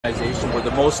organization. We're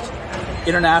the most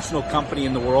international company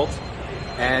in the world,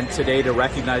 and today to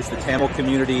recognize the Tamil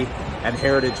community and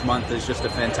Heritage Month is just a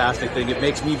fantastic thing. It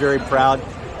makes me very proud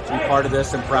to be part of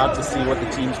this and proud to see what the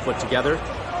team's put together,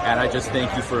 and I just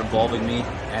thank you for involving me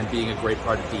and being a great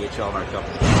part of DHL and our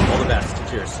company. All the best.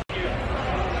 Cheers.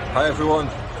 Hi everyone.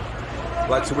 I'd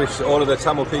like to wish all of the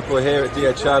Tamil people here at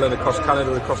DHL and across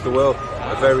Canada and across the world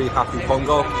a very happy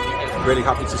Pongal. I'm really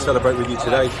happy to celebrate with you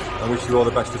today and wish you all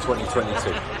the best for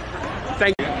 2022.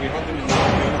 Thank you.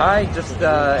 Hi, just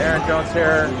Aaron Jones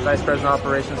here, Vice President of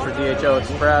Operations for DHL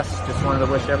Express. Just wanted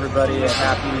to wish everybody a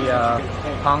happy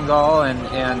Pongal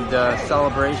and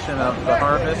celebration of the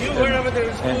harvest.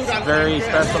 And it's very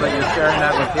special that you're sharing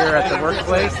that with here at the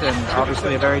workplace, and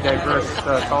obviously a very diverse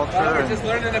culture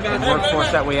and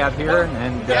workforce that we have here,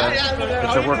 and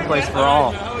it's a workplace for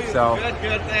all. So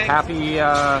happy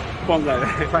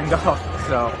Pongal.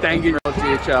 So thank you,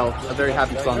 DHL. A very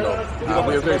happy Pongal.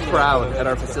 We are very proud at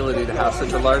our facility to have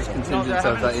such a large contingent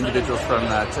of individuals from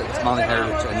Tamil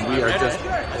heritage, and we are just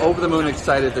over the moon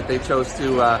excited that they chose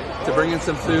to bring in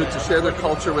some food, to share their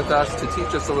culture with us, to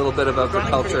teach us a little bit about their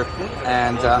culture,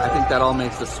 and I think that all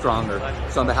makes us stronger.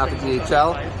 So on behalf of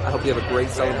DHL, I hope you have a great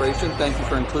celebration. Thank you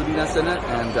for including us in it,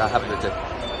 and have a good day.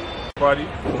 Everybody,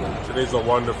 today's a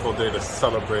wonderful day to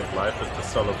celebrate life and to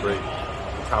celebrate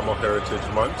Tamil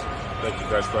Heritage Month. Thank you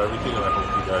guys for everything, and I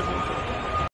hope you guys enjoy.